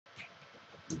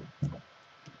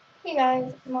Hey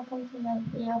guys, welcome to another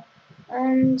video.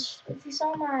 And if you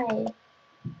saw my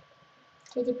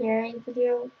Katy Perry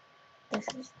video, this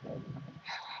is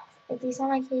if you saw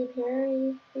my Katy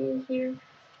Perry video here,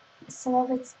 some of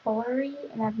it's blurry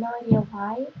and I have no idea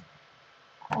why.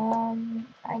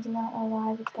 I do not know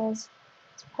why because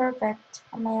it's perfect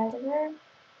on my editor.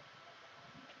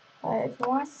 But if you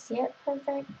want to see it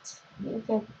perfect, you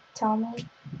could tell me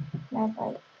and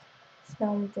I'd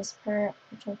film this part,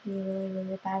 which would be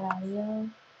really bad audio.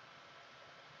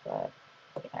 But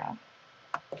yeah.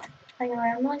 Anyway,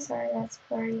 I'm really sorry that's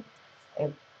blurry.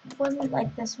 It wasn't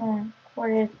like this when I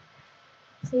recorded.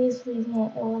 Please leave me.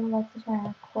 It wasn't like this when I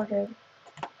recorded.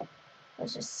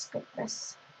 Let's just skip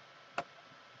this.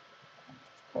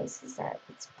 Places that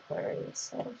it's blurry.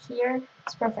 So here,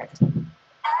 it's perfect.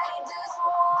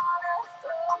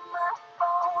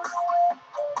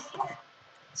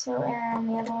 So, and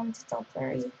the other one's still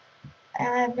blurry. And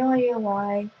I have no idea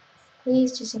why.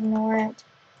 Please just ignore it.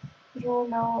 You'll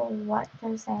know what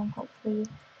they're saying, hopefully.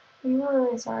 I'm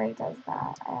really sorry it does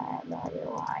that. I have no idea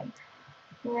why.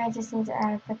 Maybe I just need to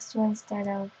add a texture instead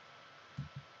of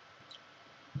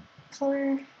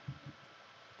color.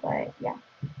 But yeah.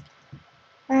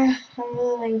 I'm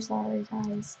really sorry,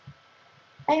 guys.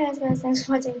 Anyways, guys, thanks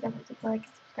for watching. Don't forget to like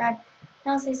and subscribe.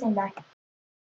 And I'll see you soon. Bye.